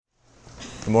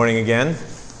Good morning again.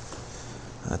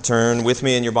 Turn with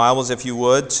me in your Bibles, if you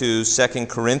would, to 2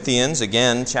 Corinthians,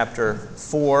 again, chapter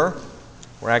 4.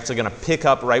 We're actually going to pick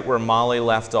up right where Molly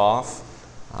left off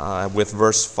with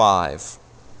verse 5.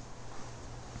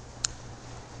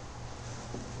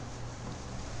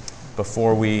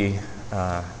 Before we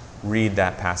read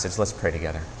that passage, let's pray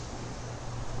together.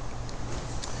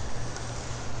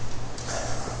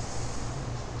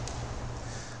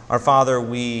 Our Father,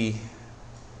 we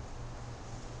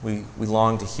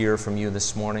long to hear from you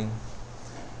this morning.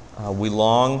 We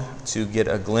long to get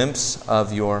a glimpse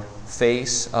of your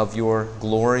face, of your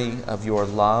glory, of your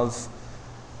love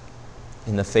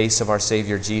in the face of our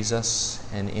Savior Jesus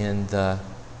and in the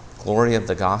glory of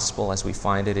the gospel as we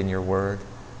find it in your word.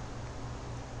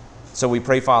 So we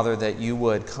pray, Father, that you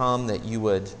would come, that you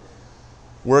would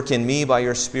work in me by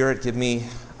your Spirit, give me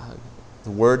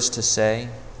the words to say,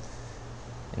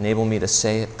 enable me to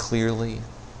say it clearly,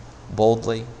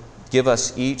 boldly. Give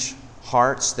us each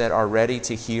hearts that are ready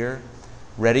to hear,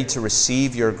 ready to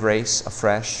receive your grace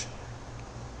afresh.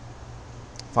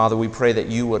 Father, we pray that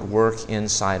you would work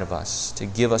inside of us to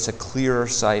give us a clearer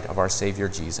sight of our Savior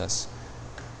Jesus.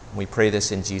 We pray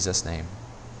this in Jesus' name.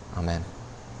 Amen.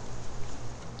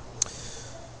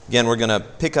 Again, we're going to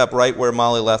pick up right where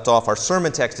Molly left off. Our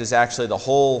sermon text is actually the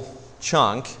whole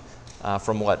chunk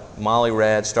from what Molly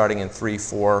read, starting in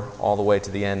 3:4 all the way to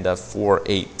the end of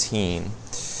 4:18.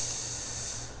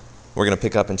 We're going to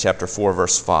pick up in chapter 4,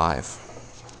 verse 5.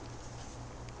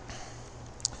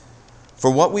 For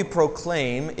what we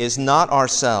proclaim is not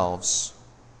ourselves,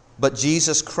 but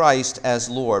Jesus Christ as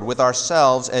Lord, with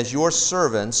ourselves as your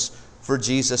servants for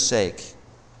Jesus' sake.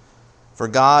 For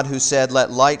God, who said,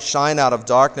 "Let light shine out of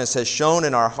darkness," has shone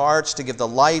in our hearts to give the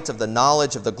light of the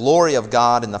knowledge of the glory of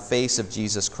God in the face of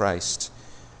Jesus Christ.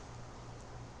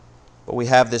 But we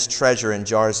have this treasure in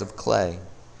jars of clay,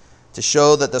 to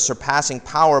show that the surpassing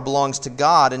power belongs to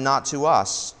God and not to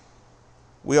us.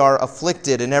 We are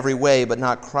afflicted in every way, but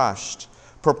not crushed,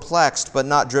 perplexed, but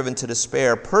not driven to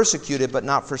despair, persecuted, but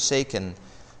not forsaken,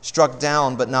 struck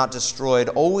down, but not destroyed,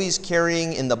 always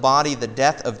carrying in the body the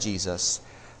death of Jesus,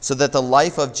 so that the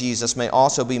life of Jesus may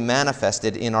also be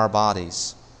manifested in our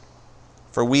bodies.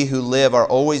 For we who live are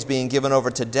always being given over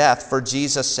to death for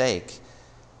Jesus' sake,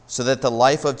 so that the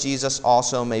life of Jesus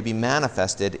also may be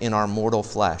manifested in our mortal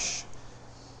flesh.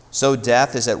 So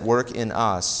death is at work in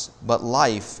us, but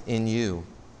life in you.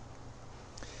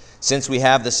 Since we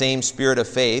have the same spirit of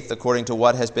faith, according to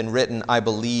what has been written, "I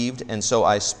believed, and so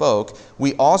I spoke,"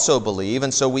 we also believe,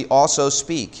 and so we also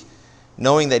speak,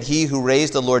 knowing that he who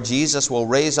raised the Lord Jesus will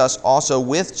raise us also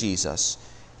with Jesus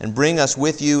and bring us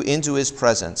with you into his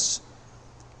presence.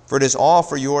 For it is all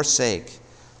for your sake,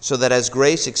 so that as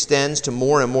grace extends to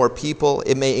more and more people,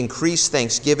 it may increase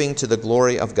thanksgiving to the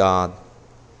glory of God.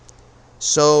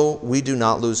 So we do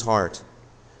not lose heart.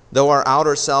 Though our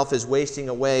outer self is wasting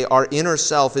away, our inner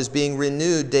self is being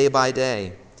renewed day by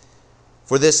day.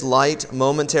 For this light,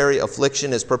 momentary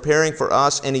affliction is preparing for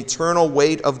us an eternal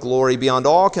weight of glory beyond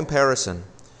all comparison,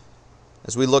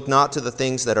 as we look not to the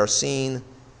things that are seen,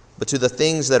 but to the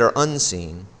things that are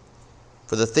unseen.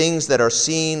 For the things that are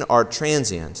seen are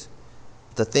transient,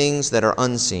 the things that are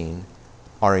unseen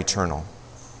are eternal.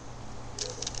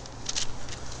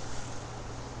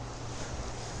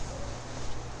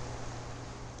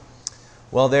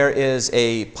 Well, there is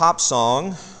a pop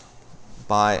song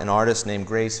by an artist named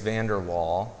Grace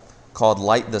VanderWaal called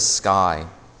 "Light the Sky."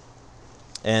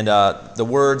 And the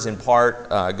words in part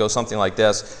go something like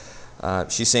this.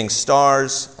 She sings,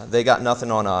 "Stars, they got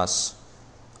nothing on us.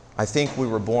 I think we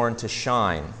were born to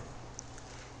shine.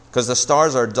 Because the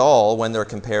stars are dull when they're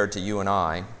compared to you and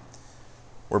I.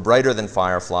 We're brighter than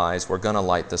fireflies. We're going to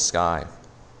light the sky."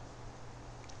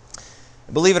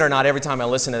 Believe it or not, every time I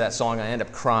listen to that song, I end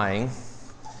up crying.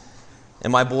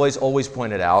 And my boys always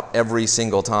point it out every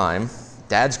single time.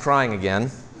 Dad's crying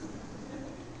again.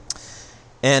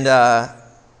 And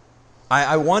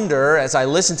I wonder, as I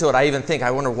listen to it,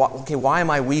 I wonder, why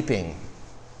am I weeping?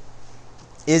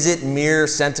 Is it mere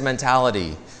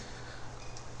sentimentality?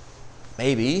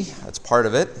 Maybe, that's part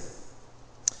of it.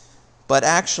 But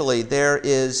actually, there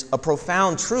is a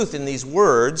profound truth in these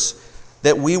words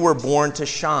that we were born to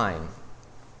shine.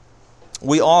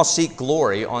 We all seek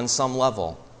glory on some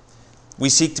level. We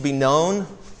seek to be known.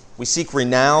 We seek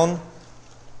renown.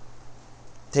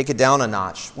 Take it down a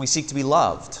notch. We seek to be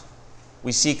loved.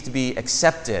 We seek to be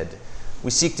accepted.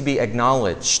 We seek to be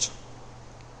acknowledged.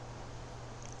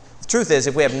 The truth is,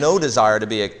 if we have no desire to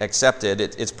be accepted,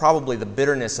 it's probably the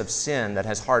bitterness of sin that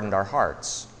has hardened our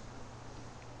hearts.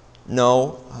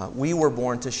 No, we were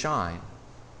born to shine.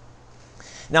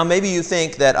 Now, maybe you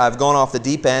think that I've gone off the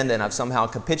deep end and I've somehow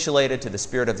capitulated to the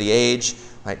spirit of the age,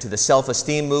 right, to the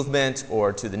self-esteem movement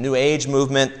or to the New Age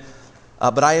movement,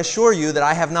 but I assure you that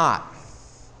I have not.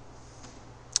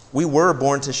 We were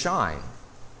born to shine.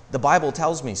 The Bible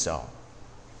tells me so.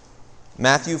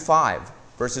 Matthew 5,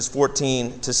 verses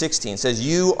 14 to 16 says,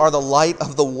 "You are the light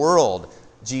of the world,"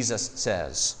 Jesus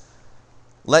says.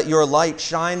 "Let your light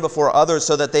shine before others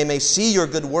so that they may see your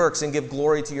good works and give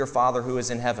glory to your Father who is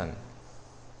in heaven."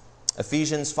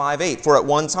 Ephesians 5:8, "For at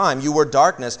one time you were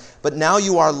darkness, but now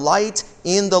you are light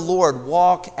in the Lord.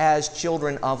 Walk as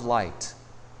children of light."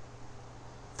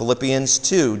 Philippians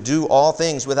 2, "Do all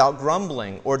things without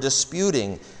grumbling or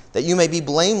disputing, that you may be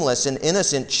blameless and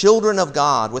innocent, children of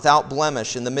God, without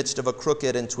blemish in the midst of a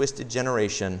crooked and twisted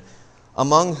generation,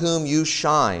 among whom you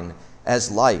shine as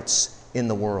lights in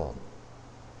the world."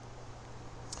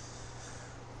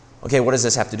 Okay, what does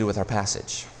this have to do with our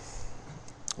passage?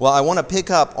 Well, I want to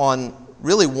pick up on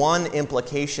really one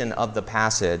implication of the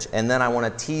passage, and then I want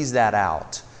to tease that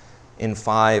out in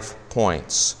 5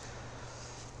 points.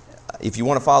 If you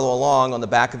want to follow along, on the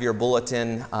back of your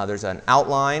bulletin, there's an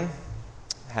outline.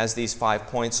 It has these 5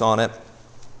 points on it.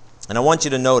 And I want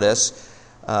you to notice,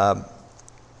 though,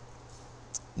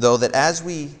 that as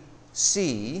we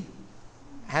see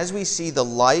the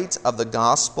light of the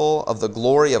gospel of the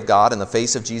glory of God in the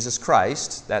face of Jesus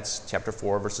Christ, that's chapter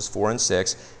 4, verses 4 and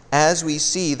 6, as we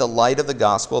see the light of the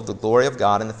gospel of the glory of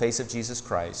God in the face of Jesus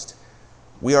Christ,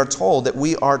 we are told that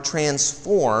we are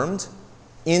transformed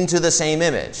into the same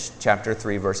image, chapter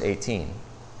 3, verse 18.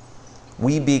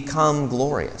 We become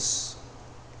glorious.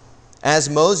 As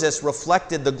Moses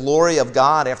reflected the glory of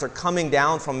God after coming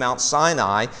down from Mount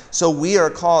Sinai, so we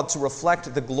are called to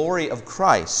reflect the glory of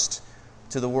Christ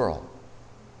to the world.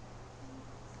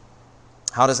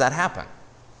 How does that happen?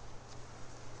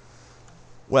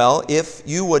 Well, if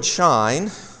you would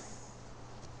shine,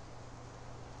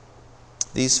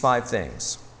 these 5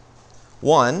 things.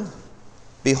 1,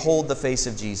 behold the face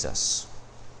of Jesus.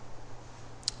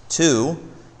 2,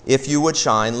 if you would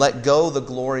shine, let go the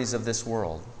glories of this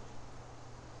world.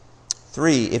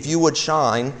 3, if you would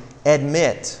shine,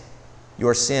 admit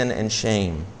your sin and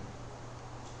shame.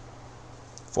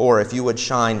 4, if you would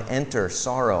shine, enter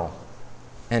sorrow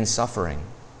and suffering.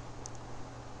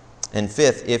 And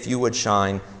 5th, if you would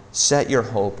shine, set your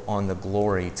hope on the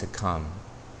glory to come.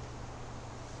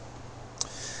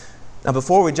 Now,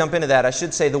 before we jump into that, I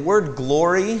should say the word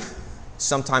glory is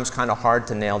sometimes kind of hard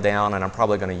to nail down, and I'm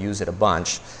probably going to use it a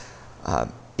bunch.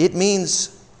 It means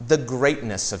the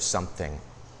greatness of something.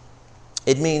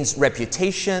 It means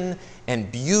reputation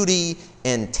and beauty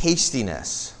and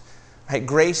tastiness. Right?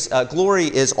 Glory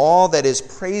is all that is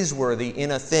praiseworthy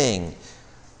in a thing.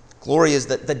 Glory is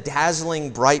the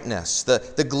dazzling brightness,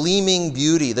 the gleaming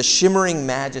beauty, the shimmering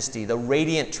majesty, the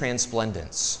radiant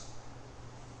transplendence.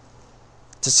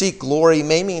 To seek glory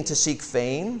may mean to seek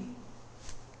fame,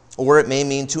 or it may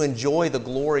mean to enjoy the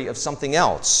glory of something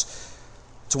else,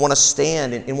 to want to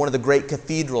stand in one of the great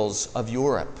cathedrals of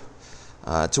Europe,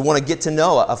 to want to get to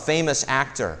know a famous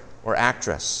actor or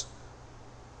actress,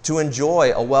 to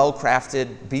enjoy a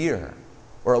well-crafted beer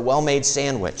or a well-made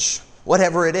sandwich,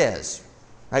 whatever it is.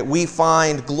 Right? We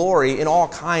find glory in all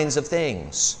kinds of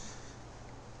things.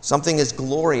 Something is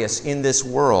glorious in this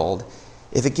world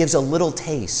if it gives a little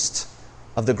taste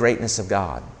of the greatness of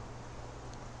God.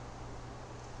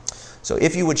 So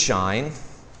if you would shine,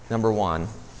 number 1,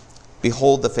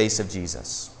 behold the face of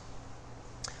Jesus.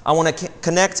 I want to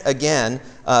connect again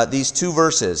these 2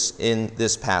 verses in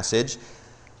this passage,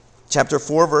 chapter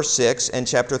 4, verse 6, and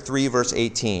chapter 3, verse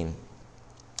 18.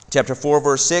 Chapter 4,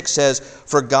 verse 6 says,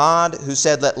 "For God, who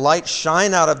said, 'Let light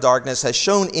shine out of darkness,' has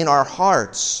shone in our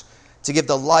hearts to give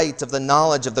the light of the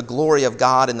knowledge of the glory of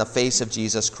God in the face of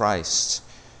Jesus Christ."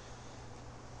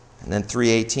 And then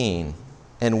 3:18,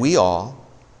 "And we all,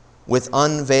 with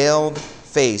unveiled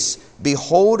face,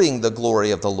 beholding the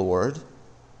glory of the Lord,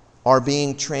 are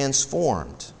being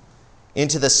transformed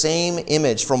into the same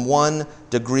image from one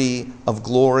degree of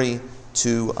glory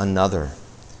to another."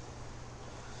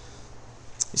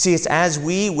 You see, it's as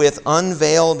we, with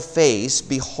unveiled face,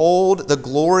 behold the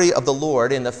glory of the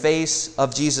Lord in the face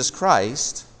of Jesus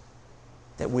Christ,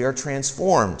 that we are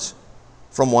transformed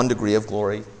from one degree of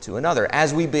glory to another.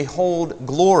 As we behold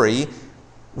glory,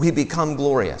 we become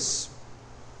glorious.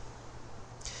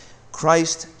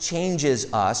 Christ changes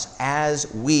us as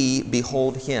we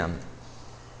behold Him.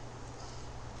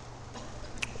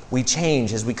 We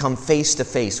change as we come face to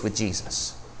face with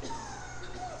Jesus.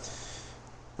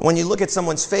 When you look at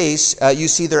someone's face, you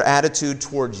see their attitude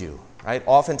towards you, right?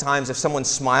 Oftentimes, if someone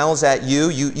smiles at you,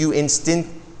 you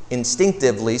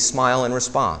instinctively smile in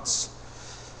response.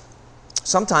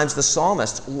 Sometimes the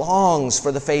psalmist longs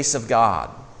for the face of God.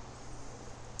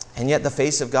 And yet the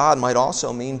face of God might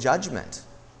also mean judgment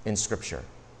in Scripture.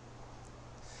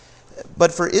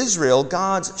 But for Israel,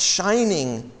 God's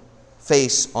shining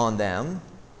face on them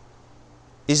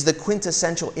is the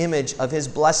quintessential image of His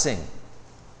blessing.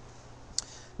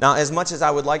 Now, as much as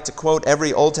I would like to quote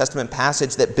every Old Testament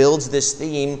passage that builds this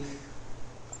theme,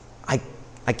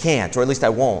 I can't, or at least I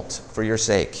won't, for your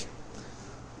sake.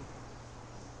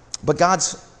 But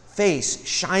God's face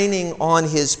shining on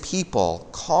His people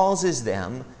causes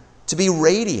them to be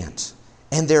radiant,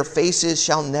 and their faces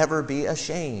shall never be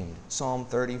ashamed. Psalm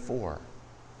 34.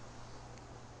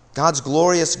 God's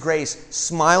glorious grace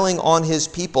smiling on His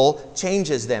people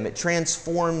changes them. It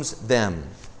transforms them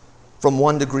from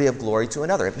one degree of glory to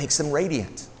another. It makes them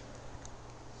radiant.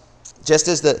 Just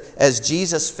as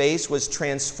Jesus' face was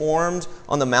transformed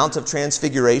on the Mount of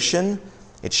Transfiguration,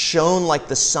 it shone like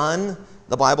the sun,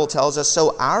 the Bible tells us,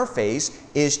 so our face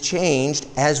is changed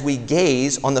as we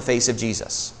gaze on the face of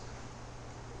Jesus.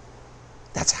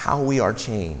 That's how we are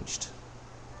changed.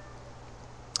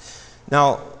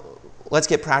 Now, let's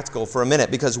get practical for a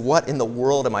minute, because what in the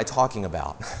world am I talking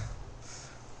about?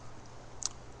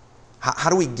 How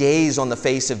do we gaze on the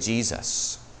face of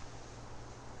Jesus?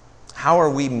 How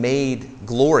are we made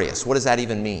glorious? What does that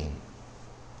even mean?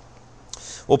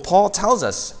 Well, Paul tells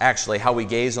us, actually, how we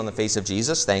gaze on the face of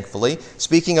Jesus, thankfully.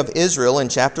 Speaking of Israel in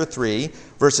chapter 3,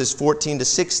 verses 14 to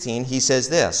 16, he says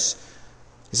this.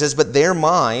 He says, "But their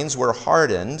minds were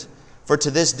hardened, for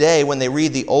to this day when they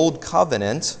read the Old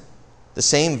Covenant, the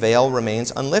same veil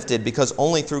remains unlifted, because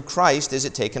only through Christ is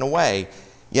it taken away.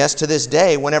 Yes, to this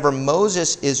day, whenever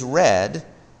Moses is read,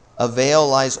 a veil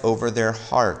lies over their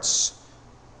hearts.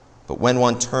 But when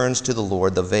one turns to the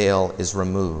Lord, the veil is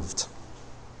removed."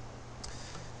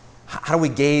 How do we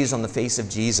gaze on the face of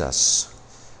Jesus?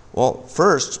 Well,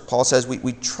 first, Paul says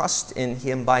we trust in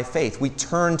Him by faith. We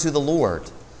turn to the Lord.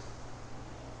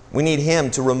 We need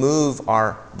Him to remove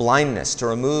our blindness, to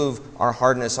remove our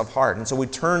hardness of heart. And so we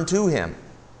turn to Him.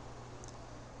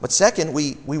 But second,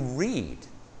 we read.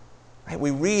 Right?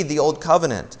 We read the Old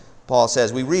Covenant, Paul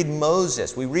says. We read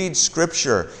Moses. We read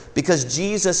Scripture because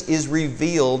Jesus is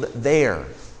revealed there.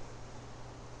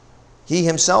 He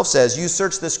Himself says, "You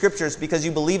search the Scriptures because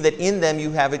you believe that in them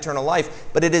you have eternal life,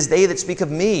 but it is they that speak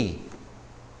of me,"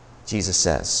 Jesus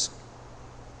says.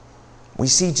 We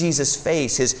see Jesus'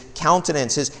 face, His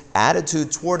countenance, His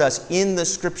attitude toward us in the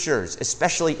Scriptures,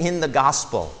 especially in the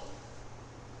Gospel.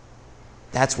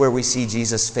 That's where we see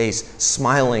Jesus' face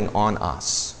smiling on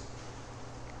us.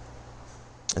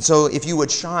 And so if you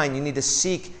would shine, you need to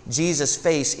seek Jesus'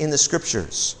 face in the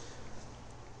Scriptures.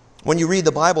 When you read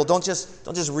the Bible, don't just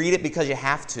read it because you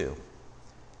have to.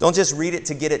 Don't just read it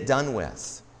to get it done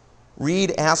with.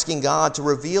 Read asking God to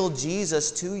reveal Jesus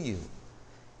to you.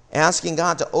 Asking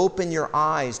God to open your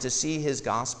eyes to see His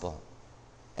gospel.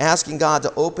 Asking God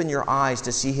to open your eyes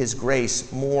to see His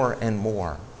grace more and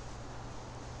more.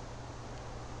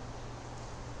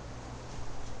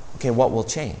 Okay, what will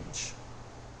change?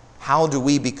 How do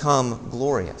we become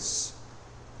glorious?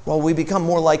 Well, we become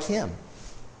more like Him.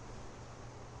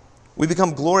 We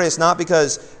become glorious not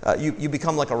because you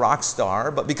become like a rock star,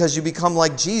 but because you become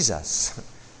like Jesus.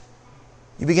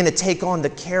 You begin to take on the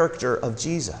character of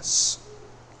Jesus,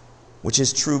 which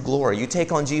is true glory. You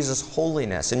take on Jesus'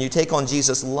 holiness, and you take on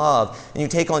Jesus' love, and you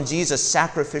take on Jesus'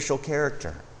 sacrificial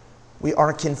character. We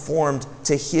are conformed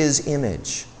to His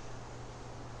image.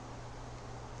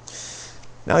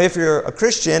 Now, if you're a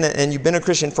Christian and you've been a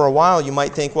Christian for a while, you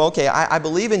might think, well, okay, I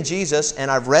believe in Jesus and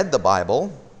I've read the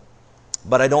Bible,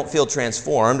 but I don't feel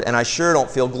transformed and I sure don't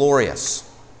feel glorious.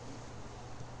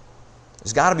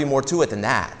 There's got to be more to it than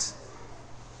that.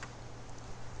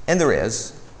 And there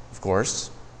is, of course.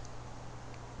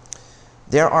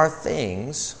 There are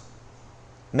things,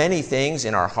 many things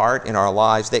in our heart, in our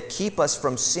lives, that keep us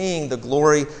from seeing the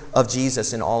glory of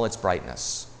Jesus in all its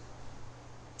brightness.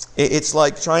 It's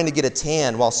like trying to get a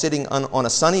tan while sitting on a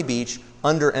sunny beach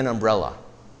under an umbrella.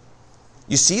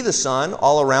 You see the sun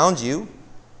all around you.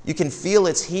 You can feel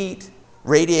its heat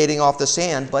radiating off the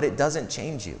sand, but it doesn't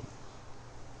change you.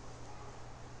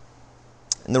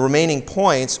 And the remaining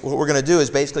points, what we're going to do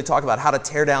is basically talk about how to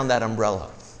tear down that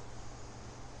umbrella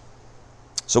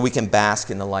so we can bask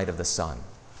in the light of the sun.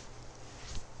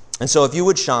 And so if you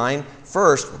would shine,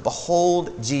 first,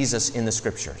 behold Jesus in the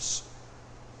Scriptures.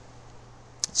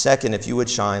 Second, if you would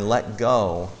shine, let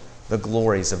go the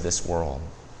glories of this world.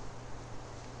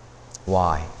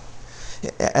 Why?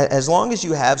 As long as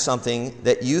you have something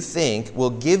that you think will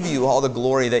give you all the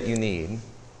glory that you need,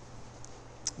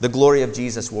 the glory of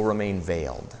Jesus will remain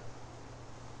veiled.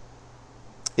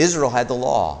 Israel had the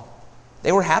law.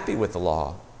 They were happy with the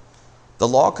law. The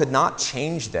law could not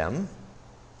change them.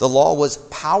 The law was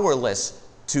powerless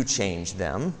to change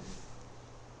them.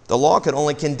 The law could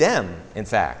only condemn, in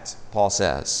fact, Paul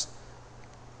says.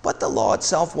 But the law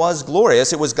itself was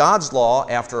glorious. It was God's law,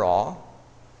 after all.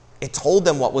 It told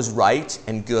them what was right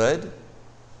and good.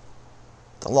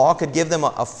 The law could give them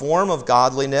a form of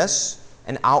godliness,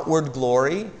 an outward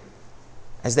glory,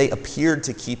 as they appeared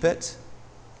to keep it.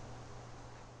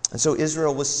 And so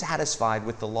Israel was satisfied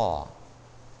with the law.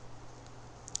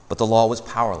 But the law was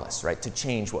powerless, right, to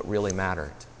change what really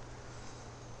mattered.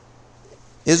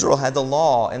 Israel had the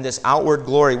law and this outward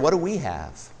glory. What do we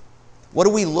have? What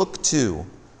do we look to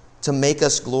make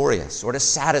us glorious or to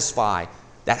satisfy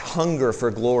that hunger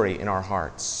for glory in our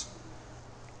hearts?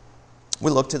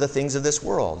 We look to the things of this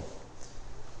world,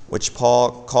 which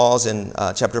Paul calls in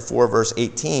chapter 4, verse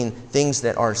 18, things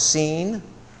that are seen,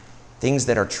 things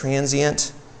that are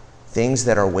transient, things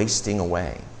that are wasting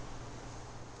away.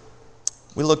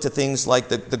 We look to things like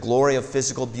the glory of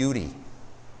physical beauty,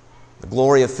 the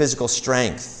glory of physical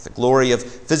strength, the glory of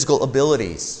physical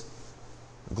abilities,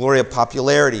 the glory of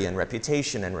popularity and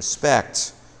reputation and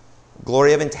respect, the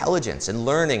glory of intelligence and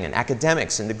learning and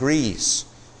academics and degrees,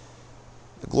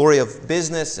 the glory of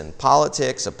business and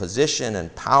politics, of position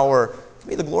and power. It can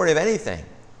be the glory of anything.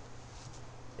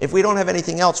 If we don't have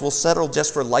anything else, we'll settle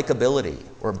just for likability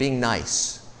or being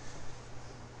nice.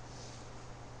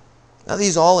 Now,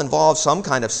 these all involve some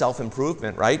kind of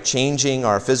self-improvement, right? Changing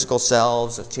our physical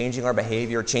selves, changing our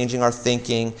behavior, changing our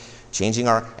thinking, changing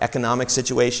our economic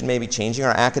situation, maybe changing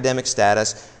our academic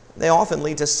status. They often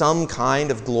lead to some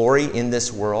kind of glory in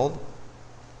this world.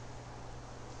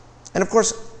 And of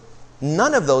course,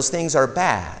 none of those things are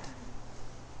bad.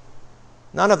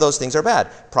 None of those things are bad.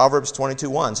 Proverbs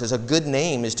 22:1 says, "A good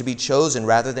name is to be chosen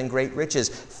rather than great riches.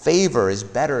 Favor is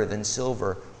better than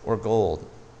silver or gold."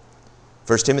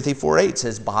 1 Timothy 4:8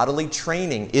 says, "Bodily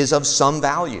training is of some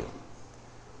value."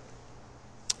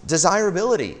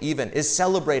 Desirability, even, is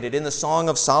celebrated in the Song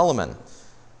of Solomon.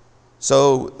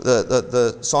 So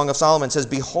the Song of Solomon says,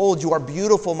 "Behold, you are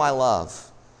beautiful, my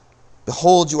love.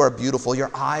 Behold, you are beautiful.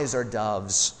 Your eyes are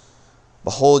doves.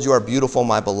 Behold, you are beautiful,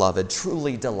 my beloved.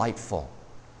 Truly delightful."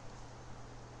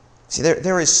 See,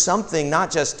 there is something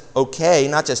not just okay,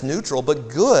 not just neutral, but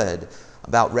good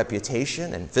about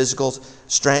reputation and physical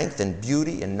strength and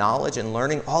beauty and knowledge and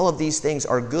learning. All of these things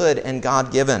are good and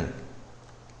God-given.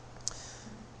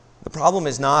 The problem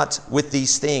is not with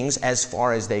these things as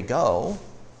far as they go,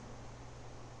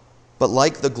 but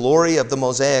like the glory of the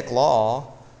Mosaic law,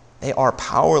 they are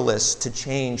powerless to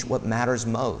change what matters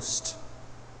most.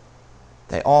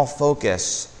 They all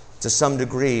focus to some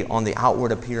degree on the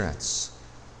outward appearance.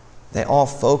 They all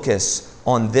focus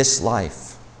on this life.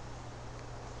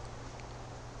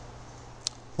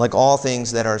 Like all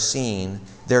things that are seen,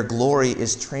 their glory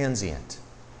is transient,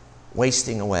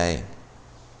 wasting away.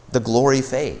 The glory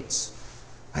fades.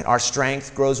 Our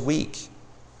strength grows weak.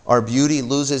 Our beauty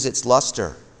loses its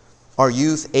luster. Our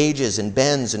youth ages and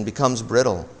bends and becomes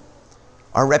brittle.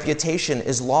 Our reputation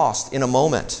is lost in a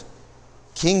moment.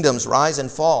 Kingdoms rise and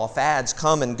fall. Fads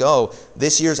come and go.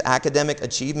 This year's academic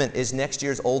achievement is next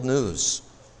year's old news.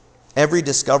 Every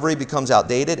discovery becomes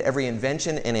outdated. Every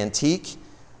invention an antique.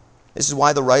 This is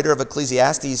why the writer of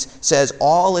Ecclesiastes says,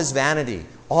 "All is vanity,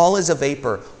 all is a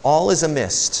vapor, all is a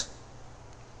mist,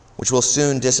 which will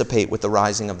soon dissipate with the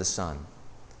rising of the sun."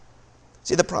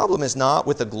 See, the problem is not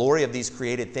with the glory of these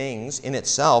created things in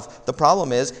itself. The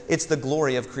problem is, it's the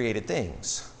glory of created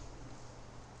things.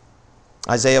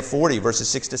 Isaiah 40, verses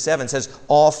 6 to 7 says,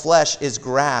 "All flesh is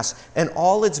grass, and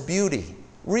all its beauty,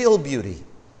 real beauty,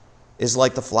 is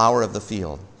like the flower of the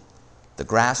field. The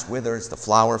grass withers, the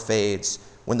flower fades,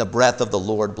 when the breath of the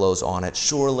Lord blows on it.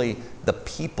 Surely the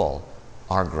people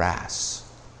are grass."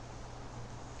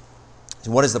 So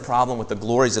what is the problem with the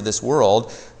glories of this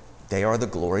world? They are the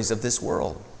glories of this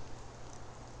world.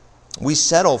 We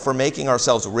settle for making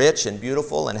ourselves rich and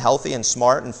beautiful and healthy and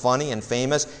smart and funny and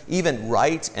famous, even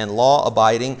right and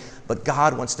law-abiding, but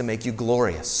God wants to make you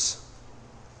glorious.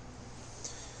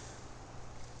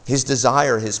 His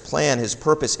desire, His plan, His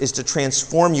purpose is to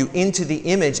transform you into the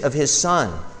image of His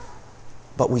Son.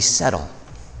 But we settle.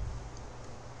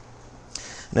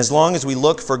 And as long as we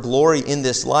look for glory in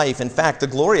this life, in fact, the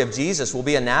glory of Jesus will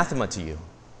be anathema to you.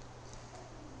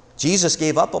 Jesus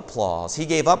gave up applause. He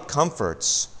gave up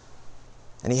comforts.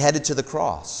 And He headed to the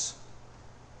cross.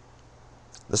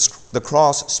 The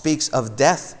cross speaks of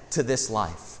death to this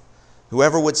life.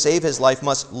 Whoever would save his life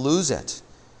must lose it.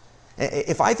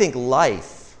 If I think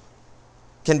life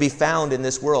can be found in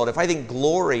this world, if I think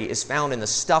glory is found in the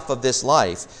stuff of this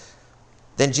life,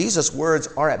 then Jesus' words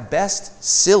are at best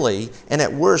silly and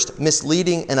at worst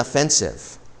misleading and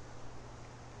offensive.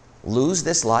 Lose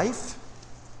this life?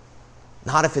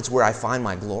 Not if it's where I find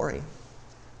my glory.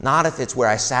 Not if it's where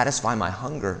I satisfy my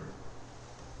hunger.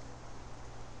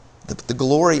 The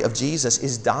glory of Jesus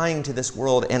is dying to this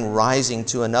world and rising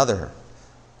to another.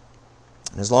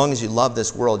 And as long as you love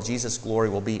this world, Jesus' glory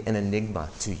will be an enigma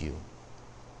to you.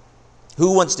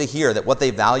 Who wants to hear that what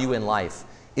they value in life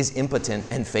is impotent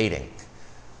and fading?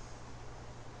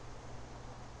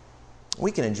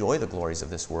 We can enjoy the glories of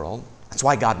this world. That's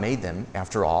why God made them,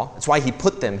 after all. That's why He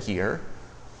put them here.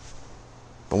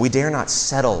 But we dare not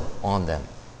settle on them.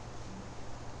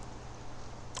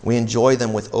 We enjoy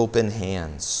them with open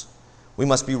hands. We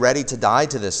must be ready to die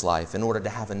to this life in order to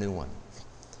have a new one.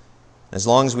 As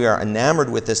long as we are enamored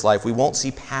with this life, we won't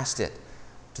see past it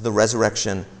to the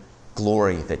resurrection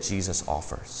glory that Jesus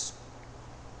offers.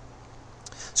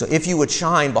 So if you would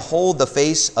shine, behold the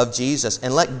face of Jesus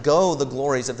and let go the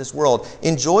glories of this world.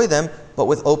 Enjoy them, but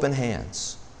with open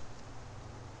hands,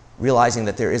 realizing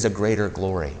that there is a greater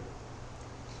glory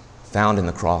found in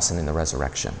the cross and in the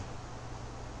resurrection.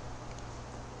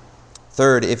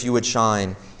 Third, if you would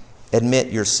shine, admit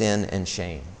your sin and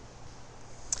shame.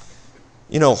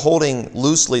 Holding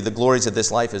loosely the glories of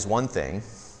this life is one thing.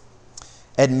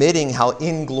 Admitting how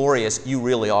inglorious you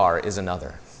really are is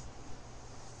another.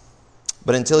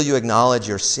 But until you acknowledge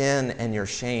your sin and your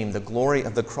shame, the glory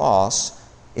of the cross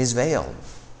is veiled.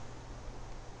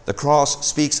 The cross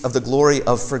speaks of the glory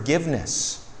of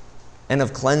forgiveness and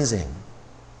of cleansing.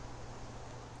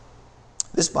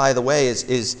 This, by the way,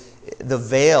 is the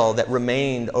veil that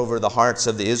remained over the hearts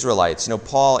of the Israelites.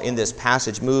 Paul in this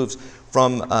passage moves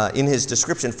from, in his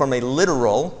description, from a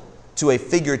literal to a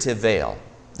figurative veil.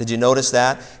 Did you notice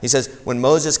that? He says, when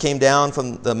Moses came down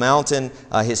from the mountain,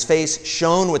 his face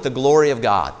shone with the glory of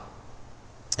God.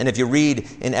 And if you read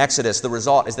in Exodus, the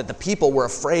result is that the people were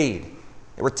afraid.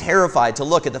 They were terrified to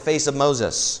look at the face of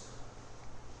Moses.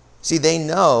 See, they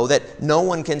know that no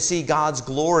one can see God's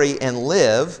glory and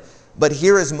live, but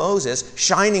here is Moses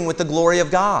shining with the glory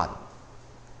of God.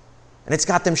 And it's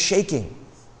got them shaking.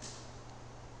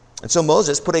 And so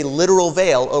Moses put a literal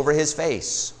veil over his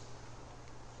face.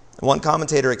 One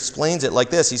commentator explains it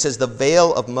like this. He says, the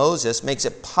veil of Moses makes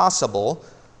it possible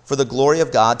for the glory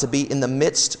of God to be in the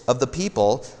midst of the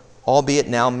people, albeit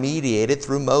now mediated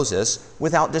through Moses,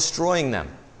 without destroying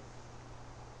them.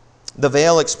 The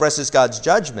veil expresses God's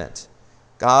judgment.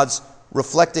 God's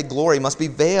reflected glory must be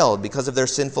veiled because of their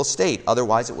sinful state.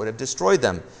 Otherwise, it would have destroyed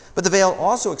them. But the veil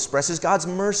also expresses God's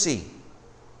mercy.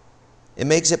 It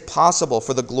makes it possible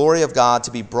for the glory of God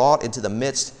to be brought into the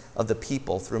midst of the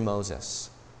people through Moses.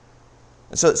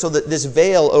 And so this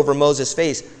veil over Moses'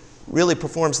 face really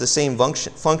performs the same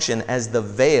function as the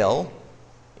veil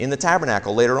in the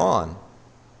tabernacle later on,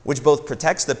 which both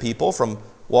protects the people from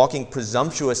walking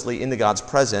presumptuously into God's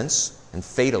presence and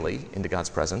fatally into God's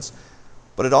presence,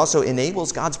 but it also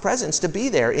enables God's presence to be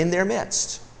there in their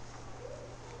midst.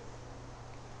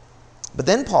 But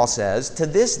then Paul says, to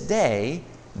this day,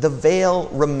 the veil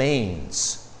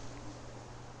remains.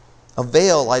 A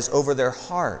veil lies over their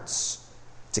hearts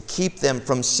to keep them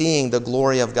from seeing the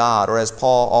glory of God. Or as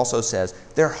Paul also says,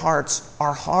 their hearts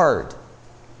are hard.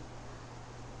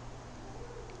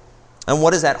 And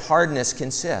what does that hardness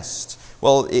consist?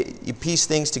 Well, you piece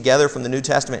things together from the New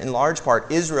Testament. In large part,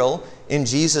 Israel in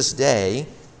Jesus' day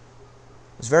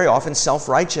was very often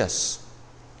self-righteous.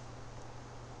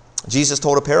 Jesus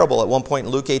told a parable at one point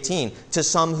in Luke 18 to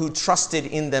some who trusted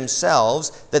in themselves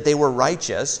that they were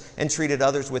righteous and treated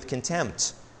others with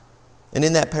contempt. And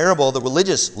in that parable, the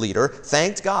religious leader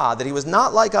thanked God that he was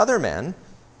not like other men,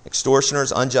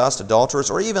 extortioners, unjust, adulterers,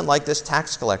 or even like this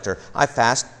tax collector. I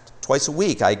fast twice a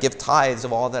week. I give tithes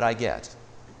of all that I get.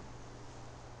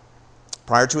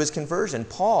 Prior to his conversion,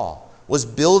 Paul was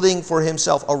building for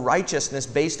himself a righteousness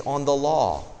based on the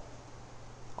law.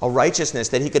 A righteousness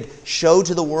that he could show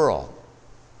to the world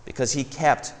because he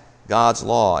kept God's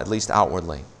law, at least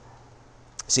outwardly.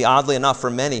 See, oddly enough, for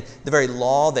many, the very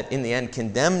law that in the end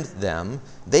condemned them,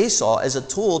 they saw as a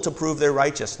tool to prove their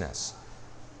righteousness.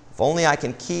 If only I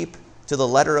can keep to the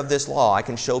letter of this law, I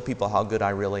can show people how good I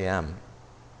really am.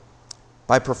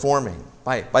 By performing,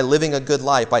 by living a good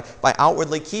life, by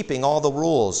outwardly keeping all the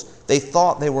rules, they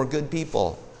thought they were good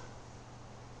people.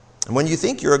 And when you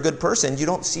think you're a good person, you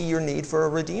don't see your need for a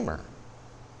redeemer.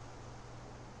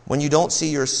 When you don't see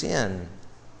your sin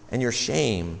and your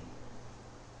shame,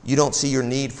 you don't see your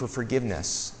need for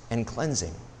forgiveness and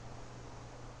cleansing.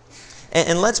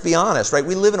 And let's be honest, right?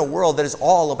 We live in a world that is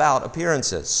all about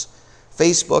appearances.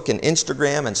 Facebook and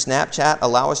Instagram and Snapchat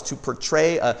allow us to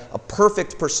portray a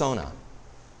perfect persona.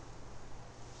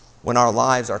 when our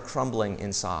lives are crumbling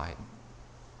inside.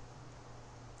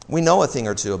 We know a thing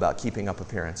or two about keeping up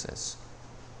appearances.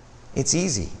 It's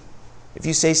easy. If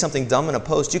you say something dumb in a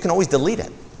post, you can always delete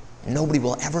it. Nobody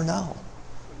will ever know.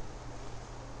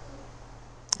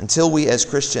 Until we as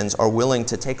Christians are willing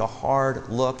to take a hard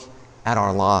look at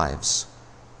our lives,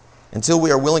 until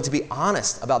we are willing to be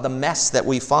honest about the mess that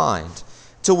we find,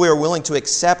 until we are willing to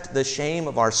accept the shame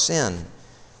of our sin,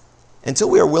 until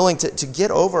we are willing to get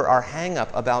over our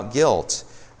hang-up about guilt,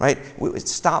 right? We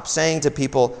stop saying to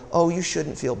people, oh, you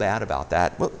shouldn't feel bad about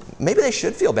that. Well, maybe they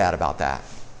should feel bad about that.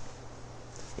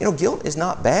 You know, guilt is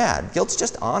not bad. Guilt's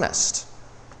just honest.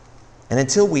 And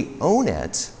until we own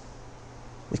it,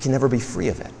 we can never be free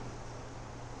of it.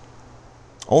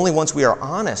 Only once we are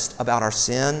honest about our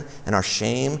sin and our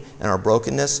shame and our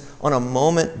brokenness on a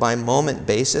moment-by-moment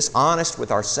basis, honest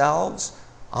with ourselves,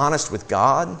 honest with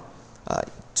God,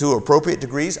 to appropriate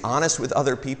degrees, honest with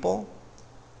other people,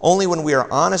 only when we are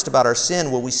honest about our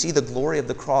sin will we see the glory of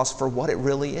the cross for what it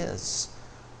really is.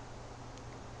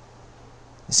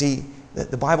 You see,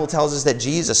 the Bible tells us that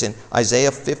Jesus in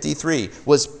Isaiah 53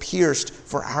 was pierced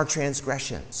for our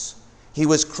transgressions. He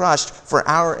was crushed for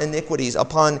our iniquities.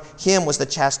 Upon him was the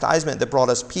chastisement that brought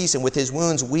us peace, and with his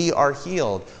wounds we are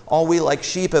healed. All we like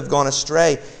sheep have gone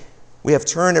astray. We have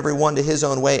turned every one to his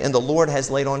own way, and the Lord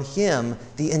has laid on him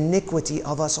the iniquity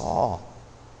of us all.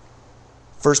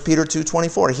 1 Peter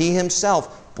 2:24, he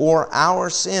himself bore our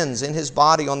sins in his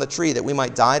body on the tree that we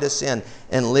might die to sin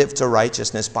and live to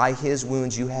righteousness. By his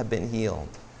wounds you have been healed.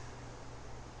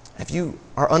 If you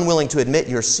are unwilling to admit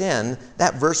your sin,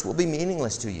 that verse will be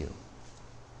meaningless to you.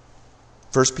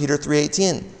 1 Peter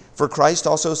 3:18, for Christ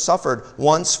also suffered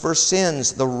once for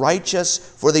sins, the righteous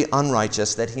for the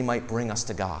unrighteous, that he might bring us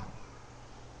to God.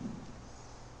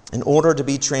 In order to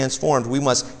be transformed, we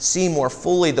must see more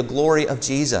fully the glory of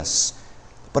Jesus.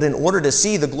 But in order to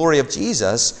see the glory of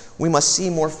Jesus, we must see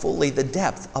more fully the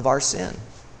depth of our sin.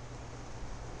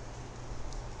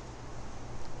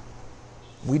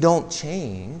 We don't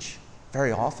change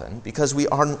very often because we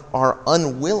are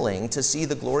unwilling to see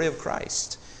the glory of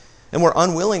Christ. And we're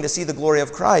unwilling to see the glory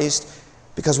of Christ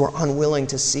because we're unwilling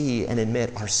to see and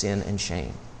admit our sin and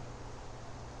shame.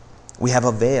 We have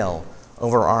a veil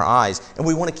over our eyes, and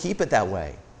we want to keep it that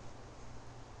way.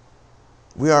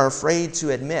 We are afraid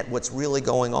to admit what's really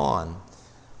going on.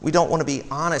 We don't want to be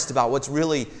honest about what's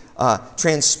really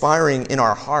transpiring in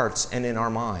our hearts and in our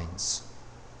minds.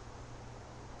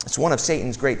 It's one of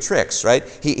Satan's great tricks, right?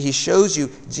 He shows you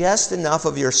just enough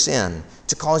of your sin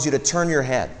to cause you to turn your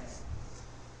head.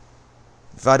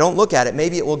 If I don't look at it,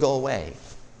 maybe it will go away.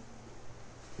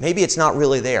 Maybe it's not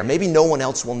really there. Maybe no one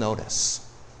else will notice.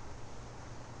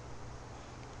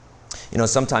 You know,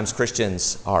 sometimes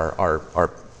Christians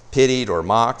are pitied or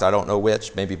mocked, I don't know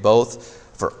which, maybe both,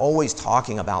 for always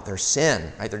talking about their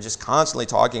sin, right? They're just constantly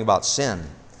talking about sin.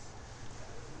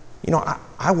 You know,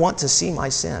 I want to see my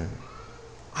sin.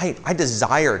 I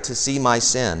desire to see my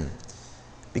sin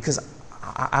because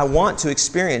I want to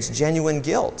experience genuine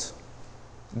guilt.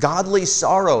 Godly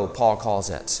sorrow, Paul calls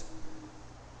it.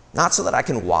 Not so that I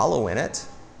can wallow in it.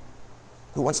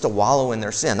 Who wants to wallow in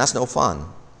their sin? That's no fun.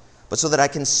 But so that I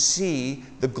can see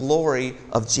the glory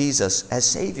of Jesus as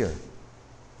Savior,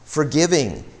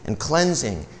 forgiving and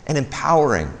cleansing and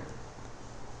empowering,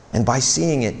 and by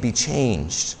seeing it be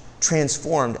changed,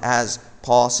 transformed, as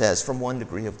Paul says, from one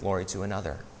degree of glory to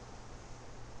another.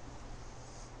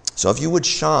 So if you would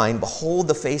shine, behold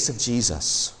the face of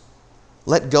Jesus.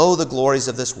 Let go the glories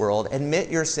of this world, admit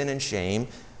your sin and shame,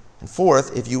 and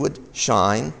fourth, if you would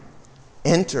shine,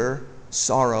 enter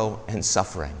sorrow and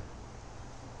suffering.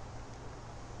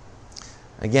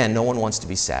 Again, no one wants to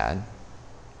be sad.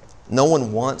 No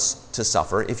one wants to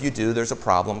suffer. If you do, there's a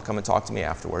problem. Come and talk to me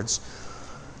afterwards.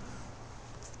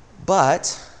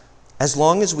 But as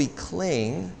long as we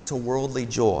cling to worldly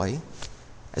joy,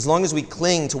 as long as we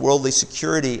cling to worldly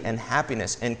security and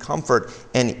happiness and comfort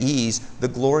and ease, the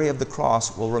glory of the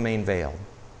cross will remain veiled.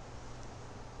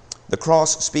 The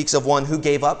cross speaks of one who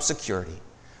gave up security,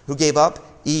 who gave up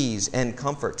ease and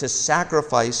comfort to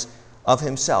sacrifice of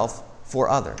himself for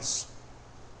others.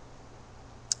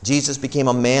 Jesus became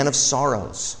a man of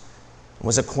sorrows and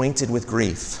was acquainted with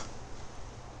grief.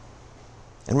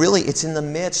 And really, it's in the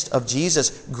midst of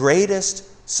Jesus' greatest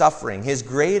suffering, his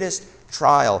greatest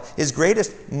trial, his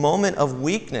greatest moment of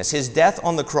weakness, his death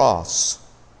on the cross,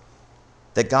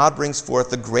 that God brings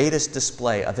forth the greatest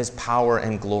display of his power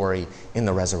and glory in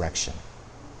the resurrection.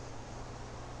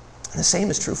 And the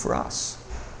same is true for us.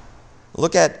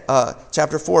 Look at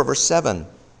chapter 4, verse 7.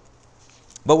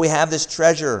 But we have this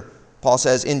treasure, Paul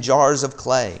says, in jars of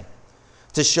clay,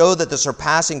 to show that the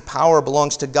surpassing power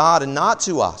belongs to God and not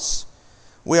to us.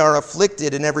 We are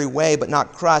afflicted in every way, but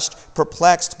not crushed,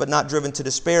 perplexed, but not driven to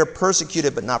despair,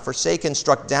 persecuted, but not forsaken,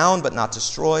 struck down, but not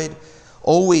destroyed,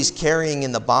 always carrying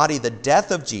in the body the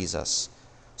death of Jesus,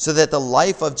 so that the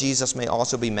life of Jesus may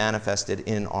also be manifested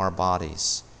in our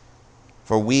bodies.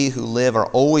 For we who live are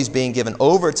always being given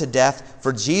over to death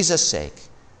for Jesus' sake,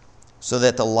 so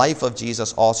that the life of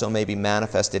Jesus also may be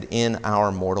manifested in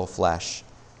our mortal flesh.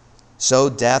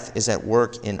 So death is at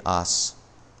work in us,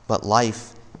 but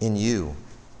life in you.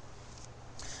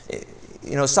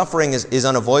 Suffering is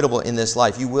unavoidable in this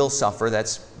life. You will suffer,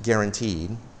 that's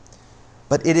guaranteed.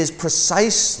 But it is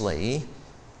precisely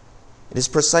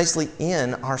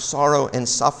in our sorrow and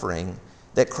suffering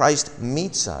that Christ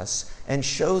meets us and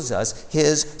shows us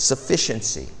his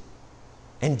sufficiency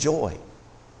and joy.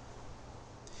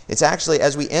 It's actually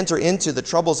as we enter into the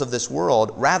troubles of this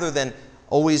world, rather than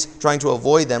always trying to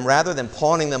avoid them, rather than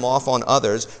pawning them off on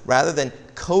others, rather than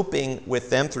coping with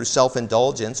them through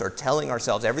self-indulgence or telling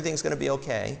ourselves everything's going to be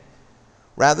okay,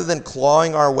 rather than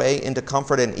clawing our way into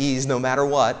comfort and ease no matter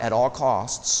what, at all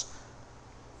costs.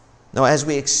 No, as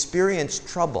we experience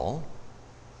trouble,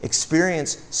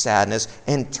 experience sadness,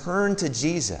 and turn to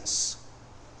Jesus,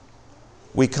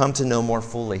 we come to know more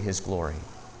fully his glory.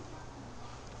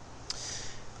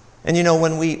 And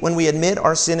when we admit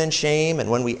our sin and shame, and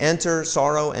when we enter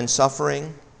sorrow and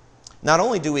suffering, not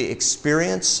only do we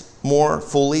experience more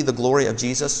fully the glory of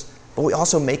Jesus, but we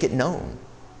also make it known.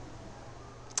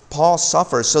 Paul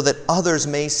suffers so that others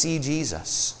may see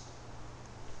Jesus.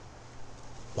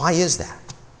 Why is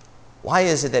that? Why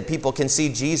is it that people can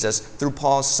see Jesus through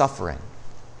Paul's suffering?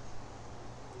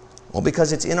 Well,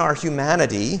 because it's in our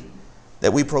humanity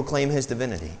that we proclaim his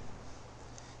divinity.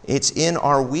 It's in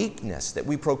our weakness that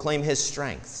we proclaim his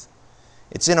strength.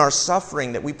 It's in our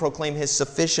suffering that we proclaim his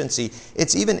sufficiency.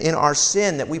 It's even in our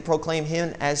sin that we proclaim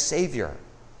him as Savior.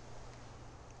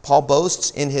 Paul boasts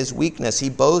in his weakness. He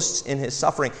boasts in his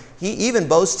suffering. He even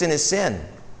boasts in his sin.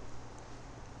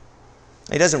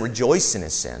 He doesn't rejoice in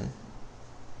his sin,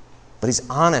 but he's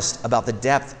honest about the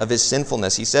depth of his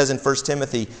sinfulness. He says in 1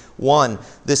 Timothy 1,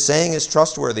 "This saying is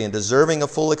trustworthy and deserving of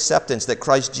full acceptance, that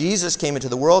Christ Jesus came into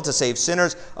the world to save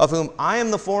sinners, of whom I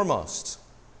am the foremost.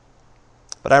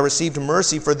 But I received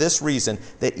mercy for this reason,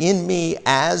 that in me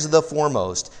as the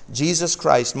foremost, Jesus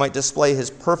Christ might display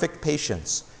his perfect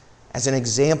patience as an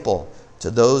example to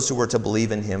those who were to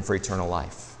believe in him for eternal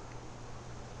life."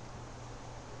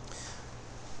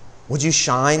 Would you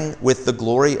shine with the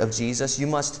glory of Jesus? You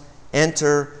must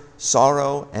enter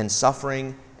sorrow and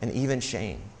suffering and even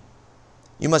shame.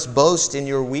 You must boast in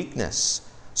your weakness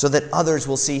so that others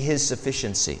will see his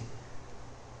sufficiency.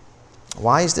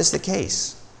 Why is this the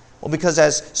case? Well, because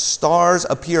as stars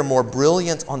appear more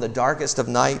brilliant on the darkest of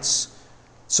nights,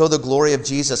 so the glory of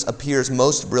Jesus appears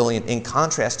most brilliant in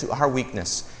contrast to our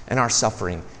weakness and our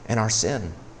suffering and our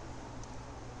sin.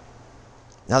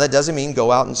 Now, that doesn't mean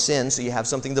go out and sin so you have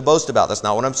something to boast about. That's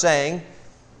not what I'm saying.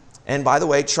 And by the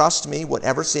way, trust me,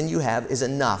 whatever sin you have is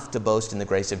enough to boast in the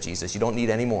grace of Jesus. You don't need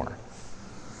any more.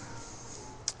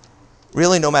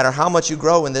 Really, no matter how much you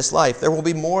grow in this life, there will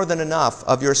be more than enough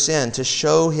of your sin to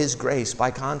show his grace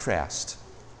by contrast.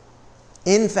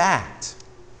 In fact,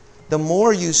 the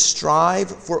more you strive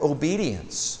for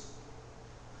obedience,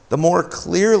 the more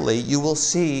clearly you will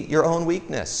see your own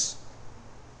weakness,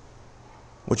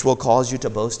 which will cause you to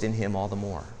boast in him all the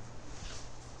more.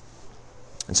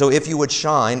 And so if you would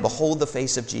shine, behold the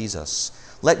face of Jesus.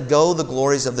 Let go the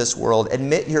glories of this world.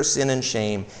 Admit your sin and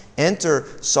shame. Enter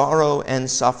sorrow and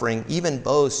suffering. Even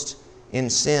boast in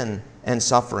sin and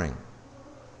suffering.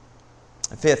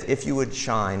 Fifth, if you would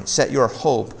shine, set your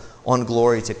hope on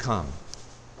glory to come.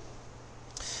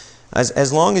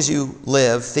 As long as you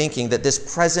live thinking that this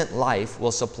present life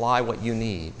will supply what you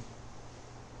need,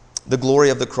 the glory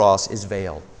of the cross is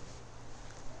veiled.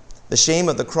 The shame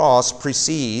of the cross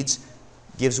precedes,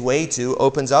 gives way to,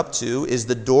 opens up to, is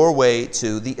the doorway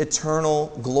to the eternal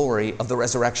glory of the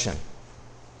resurrection.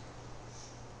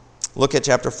 Look at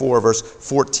chapter 4, verse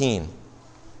 14.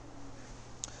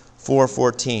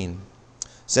 4:14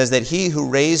 says that he who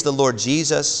raised the Lord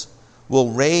Jesus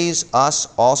will raise us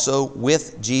also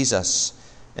with Jesus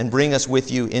and bring us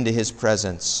with you into his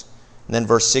presence. And then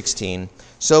verse 16,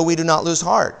 so we do not lose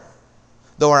heart.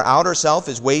 Though our outer self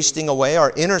is wasting away,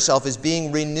 our inner self is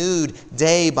being renewed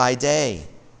day by day.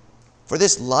 For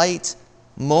this light,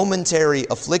 momentary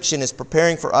affliction is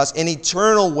preparing for us an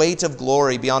eternal weight of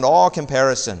glory beyond all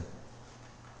comparison,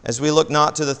 as we look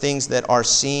not to the things that are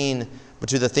seen, but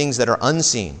to the things that are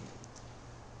unseen.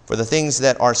 For the things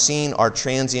that are seen are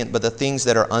transient, but the things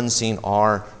that are unseen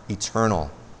are eternal.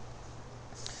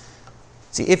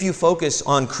 See, if you focus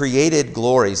on created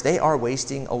glories, they are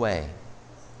wasting away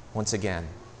once again.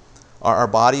 Our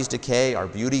bodies decay, our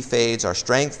beauty fades, our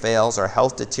strength fails, our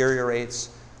health deteriorates,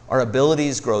 our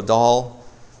abilities grow dull.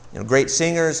 Great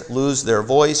singers lose their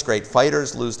voice, great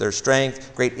fighters lose their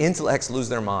strength, great intellects lose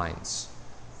their minds.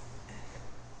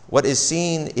 What is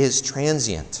seen is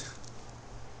transient.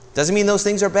 Doesn't mean those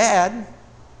things are bad,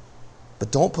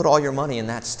 but don't put all your money in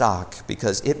that stock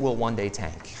because it will one day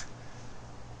tank.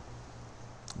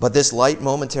 But this light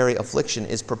momentary affliction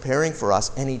is preparing for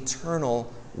us an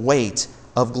eternal weight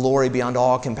of glory beyond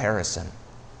all comparison.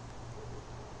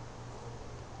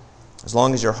 As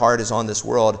long as your heart is on this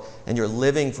world and you're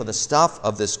living for the stuff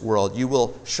of this world, you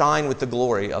will shine with the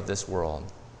glory of this world.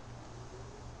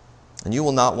 And you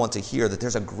will not want to hear that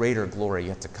there's a greater glory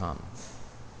yet to come.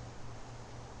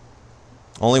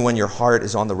 Only when your heart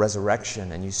is on the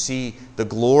resurrection and you see the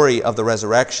glory of the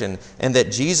resurrection and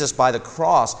that Jesus by the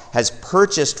cross has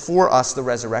purchased for us the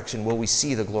resurrection will we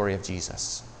see the glory of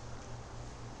Jesus.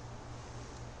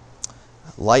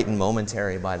 Light and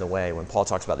momentary, by the way, when Paul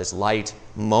talks about this light,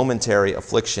 momentary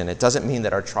affliction, it doesn't mean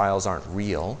that our trials aren't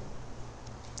real.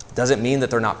 It doesn't mean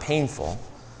that they're not painful.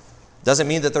 It doesn't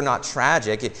mean that they're not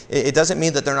tragic. It doesn't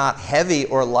mean that they're not heavy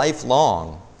or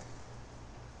lifelong.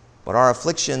 But our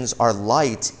afflictions are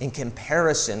light in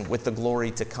comparison with the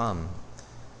glory to come.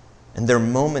 And they're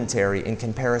momentary in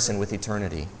comparison with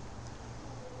eternity.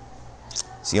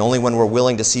 See, only when we're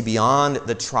willing to see beyond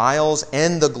the trials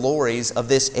and the glories of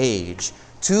this age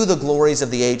to the glories of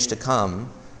the age to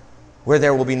come, where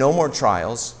there will be no more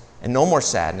trials and no more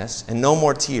sadness and no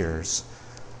more tears,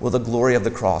 will the glory of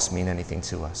the cross mean anything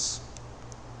to us.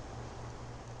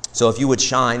 So if you would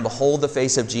shine, behold the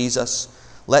face of Jesus,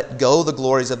 let go the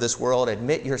glories of this world,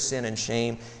 admit your sin and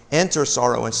shame, enter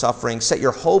sorrow and suffering, set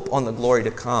your hope on the glory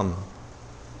to come.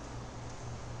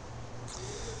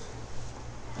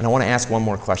 And I want to ask one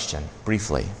more question,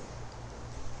 briefly.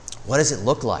 What does it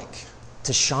look like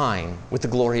to shine with the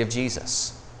glory of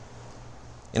Jesus?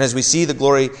 And as we see the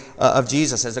glory of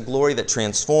Jesus as a glory that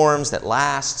transforms, that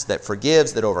lasts, that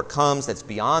forgives, that overcomes, that's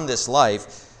beyond this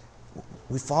life,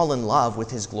 we fall in love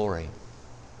with His glory.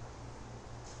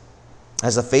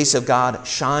 As the face of God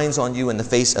shines on you in the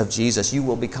face of Jesus, you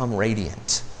will become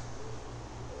radiant.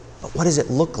 But what does it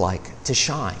look like to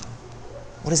shine?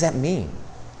 What does that mean?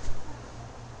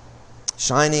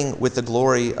 Shining with the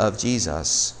glory of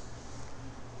Jesus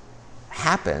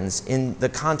happens in the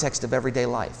context of everyday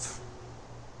life.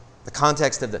 The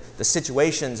context of the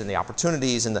situations and the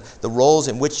opportunities and the roles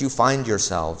in which you find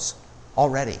yourselves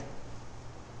already.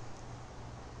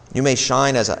 You may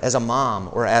shine as a mom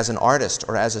or as an artist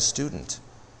or as a student.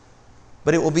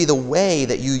 But it will be the way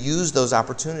that you use those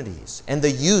opportunities and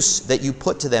the use that you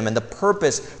put to them and the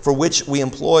purpose for which we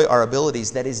employ our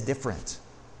abilities that is different.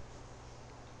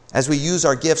 As we use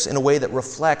our gifts in a way that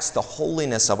reflects the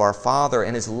holiness of our Father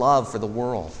and His love for the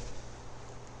world,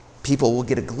 people will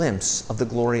get a glimpse of the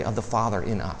glory of the Father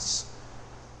in us.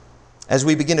 As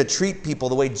we begin to treat people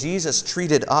the way Jesus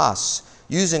treated us,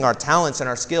 using our talents and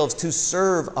our skills to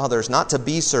serve others, not to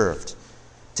be served,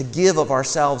 to give of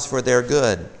ourselves for their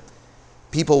good,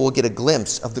 people will get a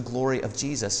glimpse of the glory of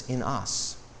Jesus in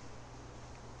us.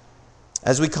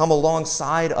 As we come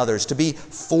alongside others, to be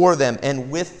for them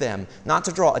and with them, not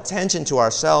to draw attention to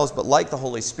ourselves, but like the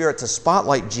Holy Spirit, to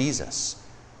spotlight Jesus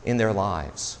in their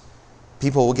lives,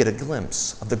 people will get a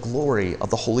glimpse of the glory of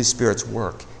the Holy Spirit's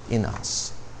work in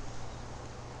us.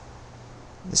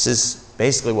 This is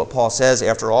basically what Paul says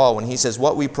after all when he says,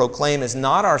 what we proclaim is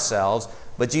not ourselves,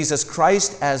 but Jesus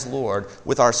Christ as Lord,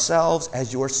 with ourselves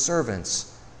as your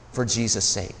servants for Jesus'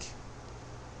 sake.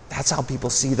 That's how people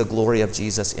see the glory of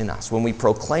Jesus in us, when we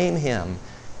proclaim Him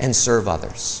and serve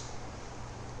others.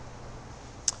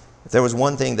 If there was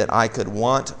one thing that I could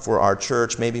want for our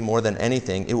church, maybe more than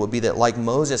anything, it would be that like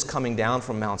Moses coming down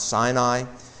from Mount Sinai,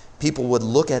 people would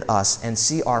look at us and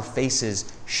see our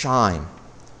faces shine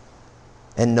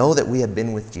and know that we have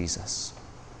been with Jesus.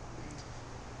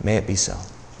 May it be so.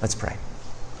 Let's pray.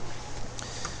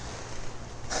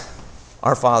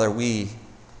 Our Father, we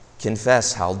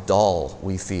confess how dull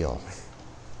we feel.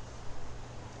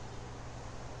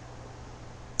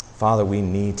 Father, we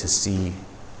need to see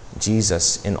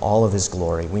Jesus in all of His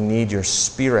glory. We need your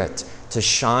Spirit to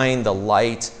shine the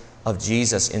light of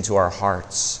Jesus into our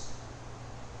hearts,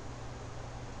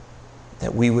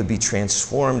 that we would be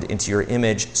transformed into your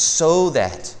image so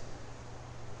that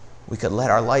we could let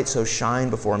our light so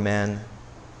shine before men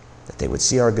that they would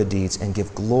see our good deeds and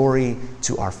give glory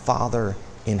to our Father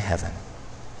in heaven.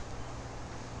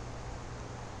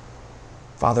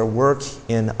 Father, work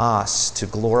in us to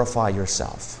glorify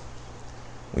yourself.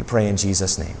 We pray in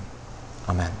Jesus' name.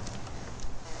 Amen.